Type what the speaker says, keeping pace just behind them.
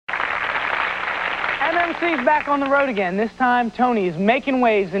MMC's back on the road again. This time, Tony is making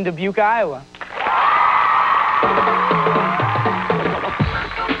waves in Dubuque, Iowa.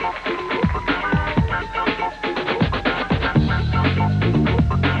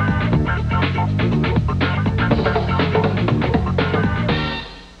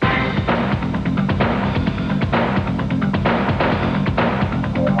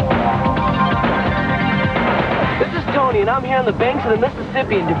 And I'm here on the banks of the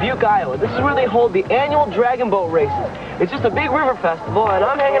Mississippi in Dubuque, Iowa. This is where they hold the annual dragon boat races. It's just a big river festival, and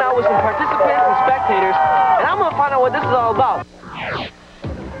I'm hanging out with some participants and spectators, and I'm gonna find out what this is all about.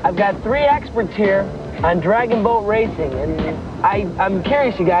 I've got 3 experts here on dragon boat racing, and I'm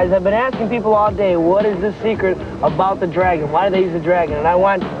curious, you guys. I've been asking people all day, what is the secret about the dragon? Why do they use the dragon? And I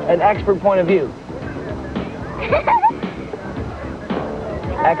want an expert point of view.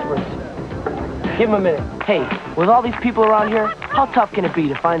 Experts. Give them a minute. Hey, with all these people around here, how tough can it be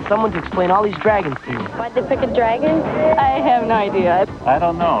to find someone to explain all these dragons to you? Why'd they pick a dragon? I have no idea. I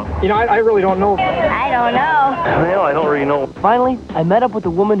don't know. You know, I really don't know. I don't know. Well, I don't really know. Finally, I met up with a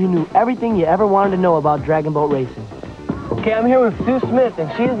woman who knew everything you ever wanted to know about dragon boat racing. Okay, I'm here with Sue Smith,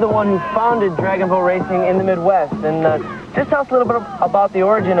 and she's the one who founded dragon boat racing in the Midwest. And just tell us a little bit about the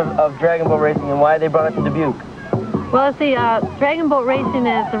origin of dragon boat racing and why they brought it to Dubuque. Well, see, dragon boat racing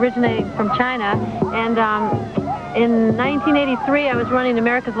is originating from China, and in 1983 I was running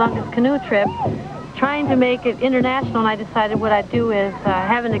America's Longest Canoe Trip, trying to make it international, and I decided what I'd do is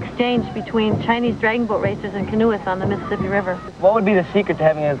have an exchange between Chinese dragon boat racers and canoeists on the Mississippi River. What would be the secret to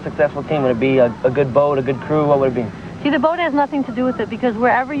having a successful team? Would it be a good boat, a good crew? What would it be? See, the boat has nothing to do with it, because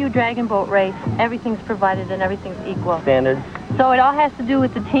wherever you dragon boat race, everything's provided and everything's equal. Standard. So it all has to do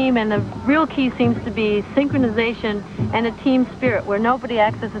with the team, and the real key seems to be synchronization and a team spirit, where nobody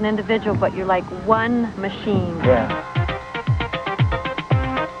acts as an individual, but you're like one machine. Yeah.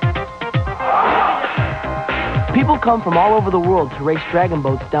 People come from all over the world to race dragon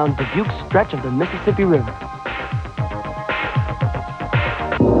boats down Dubuque's stretch of the Mississippi River.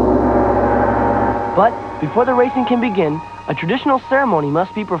 But before the racing can begin, a traditional ceremony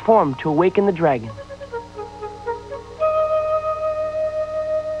must be performed to awaken the dragon.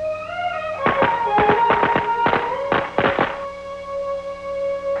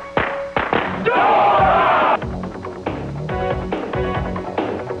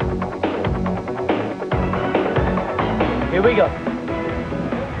 Here we go.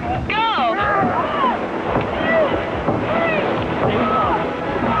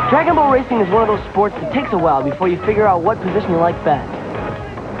 Dragon boat racing is one of those sports that takes a while before you figure out what position you like best.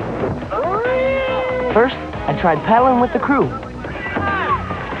 First, I tried paddling with the crew.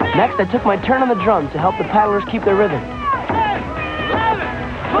 Next, I took my turn on the drum to help the paddlers keep their rhythm.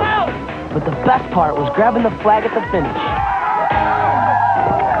 But the best part was grabbing the flag at the finish.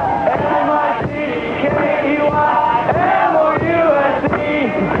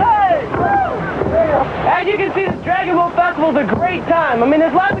 As you can see, the Dragon Boat Festival is a great time. I mean,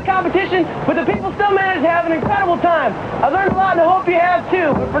 there's lots of competition, but the people still manage to have an incredible time. I've learned a lot, and I hope you have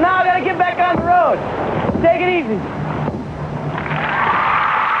too. But for now, I gotta get back on the road. Take it easy.